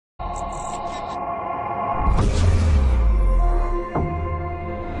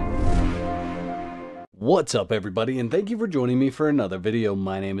What's up everybody, and thank you for joining me for another video.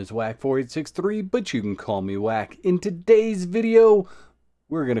 My name is Whack4863, but you can call me Whack. In today's video,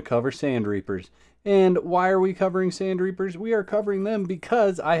 we're going to cover Sand Reapers. And why are we covering Sand Reapers? We are covering them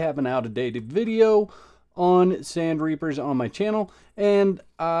because I have an out-of-date video on Sand Reapers on my channel, and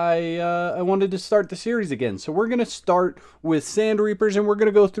I wanted to start the series again. So we're going to start with Sand Reapers, and we're going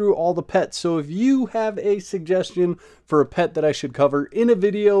to go through all the pets. So if you have a suggestion for a pet that I should cover in a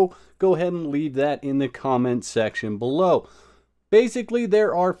video, go ahead and leave that in the comment section below. Basically,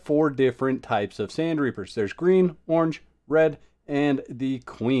 there are 4 different types of Sand Reapers. There's green, orange, red, and the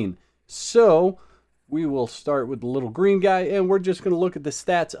queen. So we will start with the little green guy, and we're just going to look at the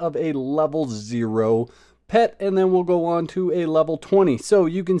stats of a level 0 pet, and then we'll go on to a level 20. So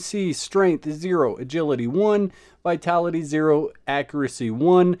you can see strength 0, agility 1, vitality 0, accuracy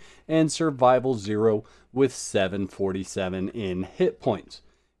 1, and survival 0 with 747 in hit points.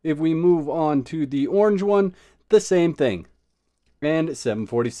 If we move on to the orange one, the same thing. And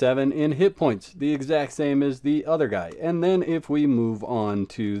 747 in hit points, the exact same as the other guy. And then if we move on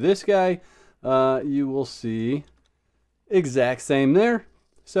to this guy, you will see exact same there,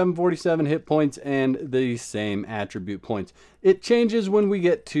 747 hit points and the same attribute points. It changes when we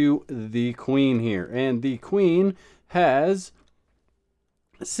get to the queen here, and the queen has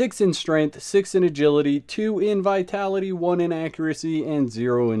 6 in strength, 6 in agility, 2 in vitality, 1 in accuracy, and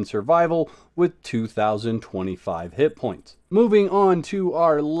 0 in survival with 2025 hit points. Moving on to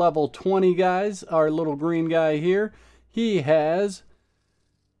our level 20 guys, our little green guy here, he has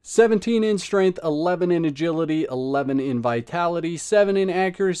 17 in strength, 11 in agility, 11 in vitality, 7 in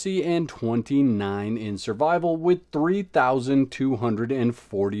accuracy, and 29 in survival with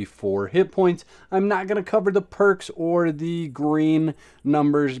 3,244 hit points. I'm not going to cover the perks or the green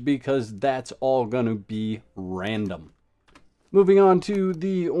numbers because that's all going to be random. Moving on to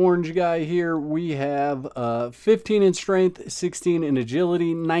the orange guy here, we have 15 in strength, 16 in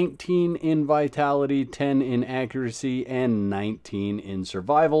agility, 19 in vitality, 10 in accuracy, and 19 in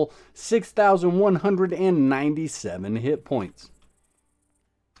survival, 6,197 hit points.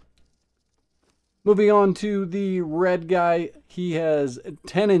 Moving on to the red guy, he has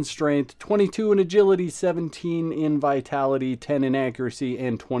 10 in strength, 22 in agility, 17 in vitality, 10 in accuracy,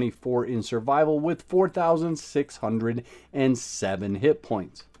 and 24 in survival with 4,607 hit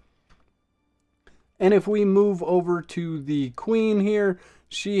points. And if we move over to the queen here,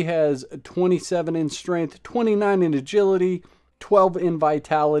 she has 27 in strength, 29 in agility, 12 in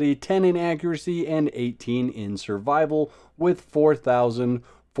vitality, 10 in accuracy, and 18 in survival with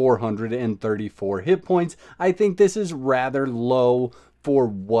 4,434 hit points. I think this is rather low for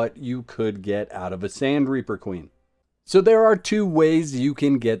what you could get out of a Sand Reaper Queen. So there are 2 ways you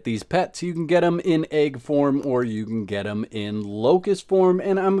can get these pets. You can get them in egg form or you can get them in locust form,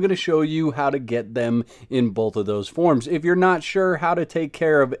 and I'm going to show you how to get them in both of those forms. If you're not sure how to take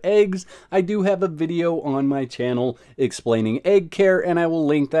care of eggs, I do have a video on my channel explaining egg care, and I will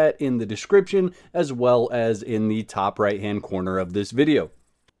link that in the description as well as in the top right hand corner of this video.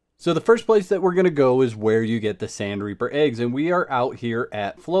 So the first place that we're going to go is where you get the Sand Reaper eggs, and we are out here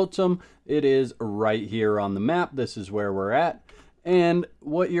at Flotsam. It is right here on the map. This is where we're at, and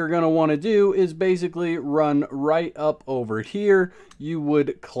what you're going to want to do is basically run right up over here. You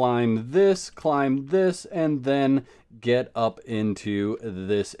would climb this, and then get up into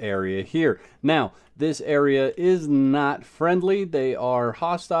this area here. Now, this area is not friendly. They are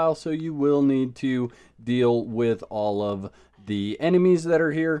hostile, so you will need to deal with all of the enemies that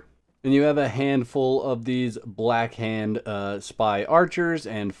are here. And you have a handful of these black hand spy archers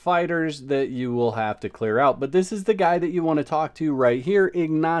and fighters that you will have to clear out. But this is the guy that you want to talk to right here,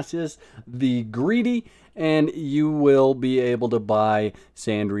 Ignatius the Greedy, and you will be able to buy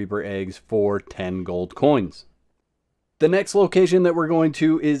Sand Reaper eggs for 10 gold coins. The next location that we're going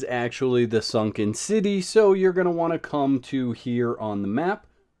to is actually the Sunken City, so you're going to want to come to here on the map,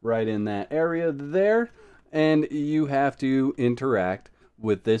 right in that area there, and you have to interact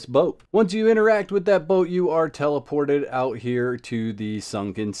with this boat. Once you interact with that boat, you are teleported out here to the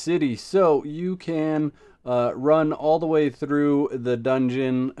Sunken City. So you can run all the way through the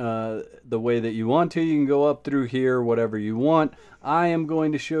dungeon the way that you want to. You can go up through here, whatever you want. I am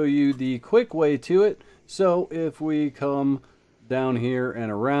going to show you the quick way to it. So if we come down here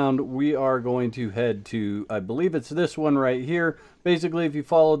and around, we are going to head to, I believe it's this one right here. Basically, if you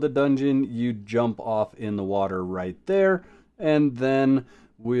follow the dungeon, you jump off in the water right there. And then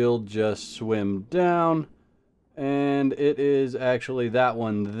we'll just swim down, and it is actually that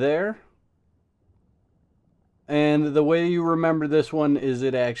one there. And the way you remember this one is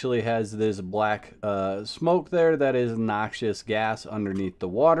it actually has this black smoke there that is noxious gas underneath the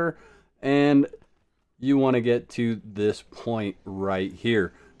water. And you want to get to this point right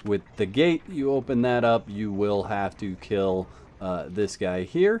here. With the gate, you open that up, you will have to kill this guy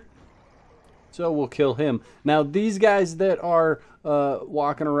here. So we'll kill him. Now these guys that are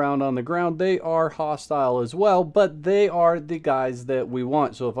walking around on the ground, they are hostile as well, but they are the guys that we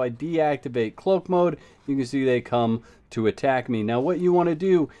want. So if I deactivate cloak mode, you can see they come to attack me. Now what you want to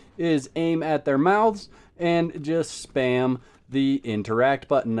do is aim at their mouths and just spam the interact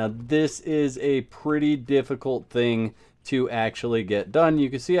button. Now this is a pretty difficult thing to actually get done. You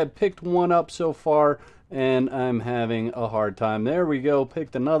can see I picked one up so far and I'm having a hard time. There we go,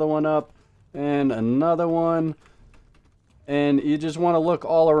 picked another one up and another one, and you just want to look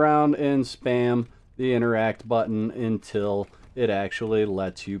all around and spam the interact button until it actually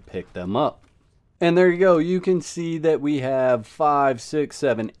lets you pick them up. And there you go, you can see that we have 5, 6,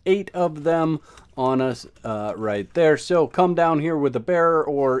 7, 8 of them on us right there. So come down here with a bearer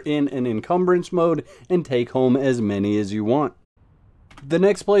or in an encumbrance mode and take home as many as you want. The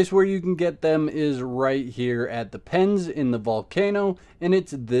next place where you can get them is right here at the pens in the volcano, and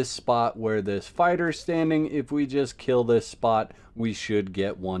it's this spot where this fighter's standing. If we just kill this spot, we should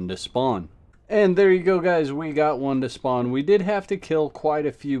get one to spawn. And there you go, guys, we got one to spawn. We did have to kill quite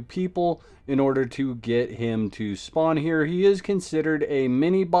a few people in order to get him to spawn here. He is considered a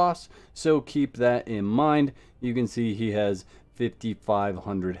mini boss, so keep that in mind. You can see he has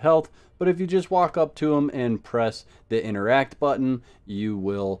 5,500 health, but if you just walk up to him and press the interact button, you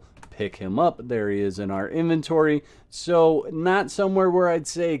will pick him up. There he is in our inventory. So not somewhere where I'd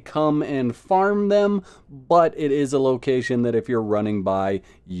say come and farm them, but it is a location that if you're running by,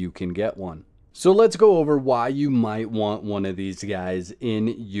 you can get one. So let's go over why you might want one of these guys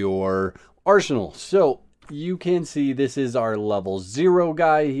in your arsenal. So you can see this is our level 0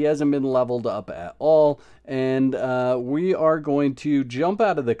 guy. He hasn't been leveled up at all. And we are going to jump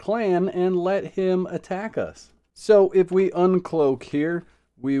out of the clan and let him attack us. So if we uncloak here,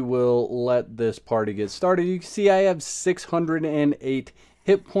 we will let this party get started. You can see I have 608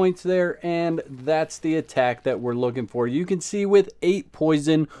 hit points there, and that's the attack that we're looking for. You can see with 8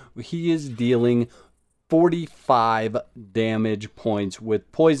 poison, he is dealing 45 damage points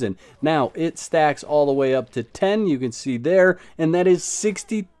with poison. Now it stacks all the way up to 10, you can see there, and that is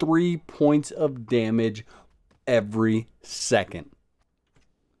 63 points of damage every second.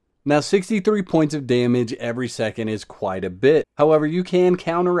 Now 63 points of damage every second is quite a bit. However, you can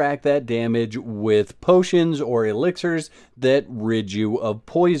counteract that damage with potions or elixirs that rid you of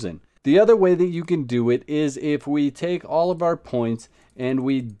poison. The other way that you can do it is if we take all of our points and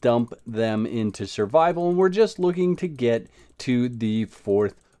we dump them into survival, and we're just looking to get to the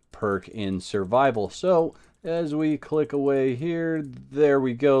 4th perk in survival. So as we click away here, there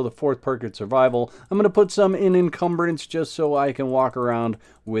we go, the 4th perk in survival. I'm going to put some in encumbrance just so I can walk around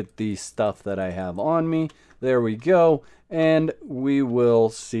with the stuff that I have on me. There we go, and we will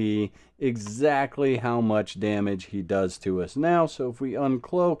see exactly how much damage he does to us now. So if we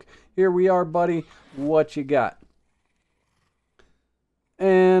uncloak, here we are, buddy, what you got?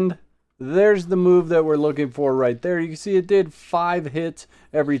 And there's the move that we're looking for right there. You can see it did 5 hits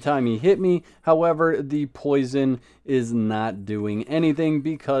every time he hit me. However, the poison is not doing anything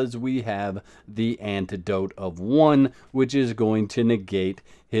because we have the antidote of 1, which is going to negate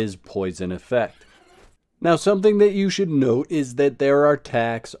his poison effect. Now, something that you should note is that their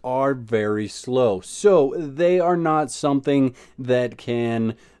attacks are very slow. So they are not something that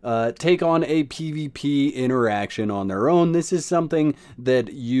can take on a PvP interaction on their own. This is something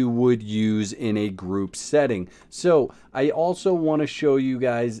that you would use in a group setting. So I also want to show you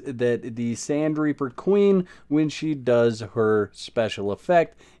guys that the Sand Reaper Queen, when she does her special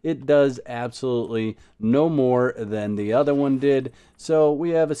effect, it does absolutely no more than the other one did. So we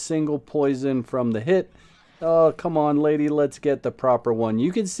have a single poison from the hit. Oh, come on, lady, let's get the proper one.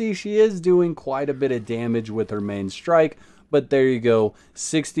 You can see she is doing quite a bit of damage with her main strike, but there you go,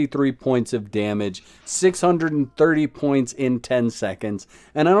 63 points of damage, 630 points in 10 seconds.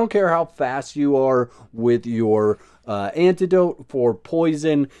 And I don't care how fast you are with your antidote for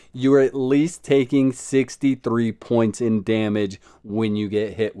poison, you're at least taking 63 points in damage when you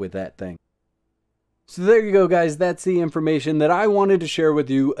get hit with that thing. So there you go, guys. That's the information that I wanted to share with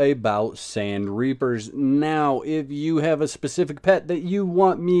you about Sand Reapers. Now, if you have a specific pet that you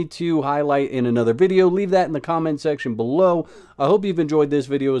want me to highlight in another video, leave that in the comment section below. I hope you've enjoyed this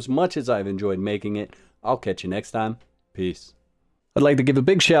video as much as I've enjoyed making it. I'll catch you next time. Peace. I'd like to give a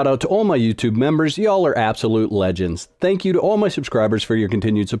big shout out to all my YouTube members. Y'all are absolute legends. Thank you to all my subscribers for your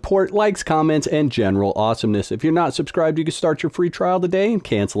continued support, likes, comments, and general awesomeness. If you're not subscribed, you can start your free trial today and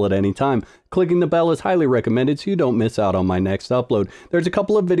cancel at any time. Clicking the bell is highly recommended so you don't miss out on my next upload. There's a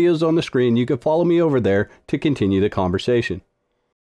couple of videos on the screen. You can follow me over there to continue the conversation.